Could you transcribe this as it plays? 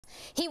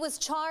He was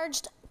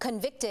charged,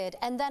 convicted,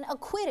 and then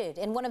acquitted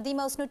in one of the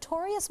most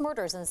notorious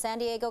murders in San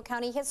Diego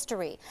County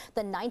history,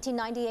 the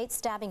 1998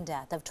 stabbing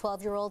death of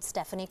 12-year-old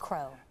Stephanie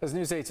Crowe. As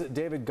News 8's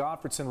David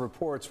Gottfredson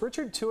reports,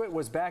 Richard Tuite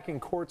was back in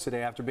court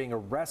today after being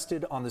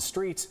arrested on the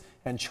streets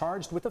and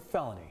charged with a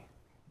felony.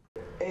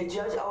 Hey,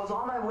 Judge, I was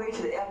on my way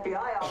to the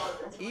FBI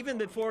office. Even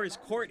before his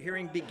court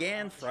hearing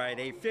began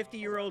Friday,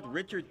 50-year-old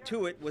Richard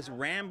Tuite was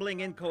rambling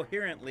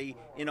incoherently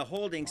in a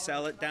holding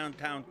cell at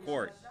downtown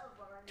court.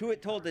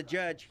 Tuite told the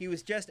judge he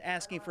was just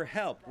asking for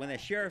help when a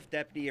sheriff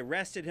deputy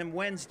arrested him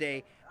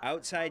Wednesday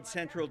outside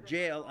Central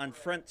Jail on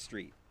Front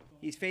Street.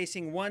 He's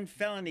facing one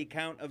felony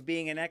count of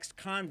being an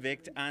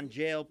ex-convict on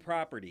jail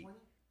property.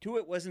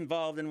 Tuite was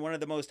involved in one of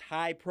the most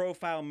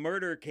high-profile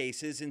murder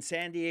cases in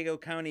San Diego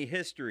County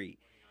history.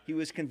 He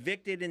was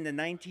convicted in the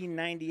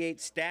 1998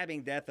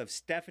 stabbing death of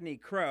Stephanie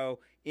Crowe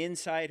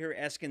inside her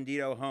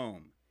Escondido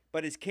home.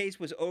 But his case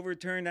was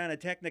overturned on a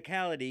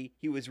technicality.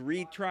 He was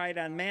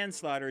retried on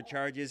manslaughter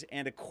charges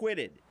and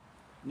acquitted.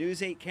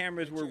 News 8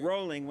 cameras were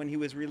rolling when he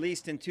was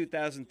released in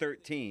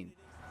 2013.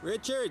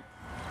 Richard!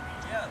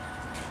 Yeah.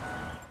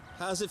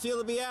 How's it feel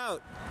to be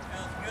out?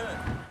 Feels good.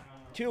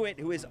 Tuite,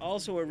 who is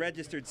also a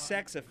registered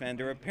sex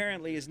offender,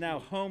 apparently is now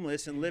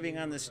homeless and living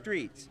on the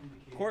streets.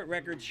 Court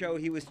records show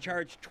he was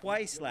charged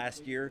twice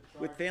last year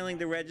with failing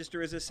to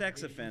register as a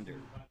sex offender.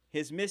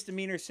 His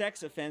misdemeanor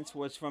sex offense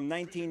was from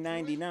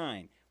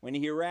 1999, when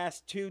he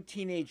harassed two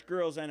teenage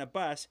girls on a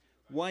bus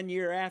 1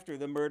 year after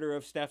the murder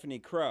of Stephanie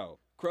Crowe.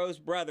 Crowe's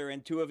brother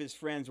and two of his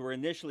friends were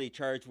initially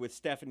charged with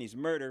Stephanie's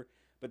murder,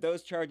 but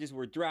those charges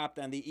were dropped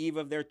on the eve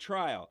of their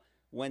trial,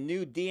 when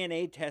new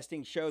DNA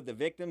testing showed the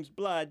victim's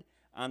blood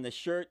on the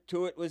shirt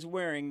Tuite was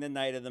wearing the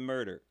night of the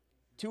murder.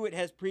 Tuite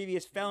has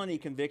previous felony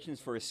convictions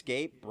for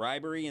escape,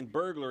 bribery, and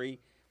burglary,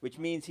 which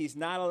means he's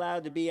not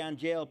allowed to be on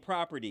jail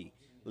property,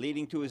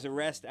 leading to his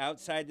arrest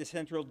outside the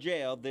Central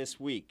Jail this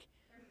week.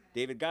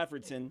 David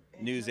Gottfredson,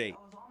 News 8.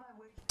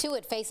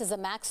 Tuite faces a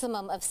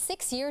maximum of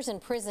 6 years in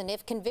prison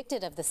if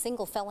convicted of the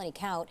single felony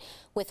count,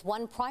 with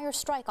one prior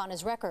strike on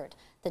his record.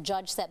 The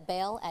judge set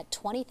bail at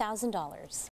 $20,000.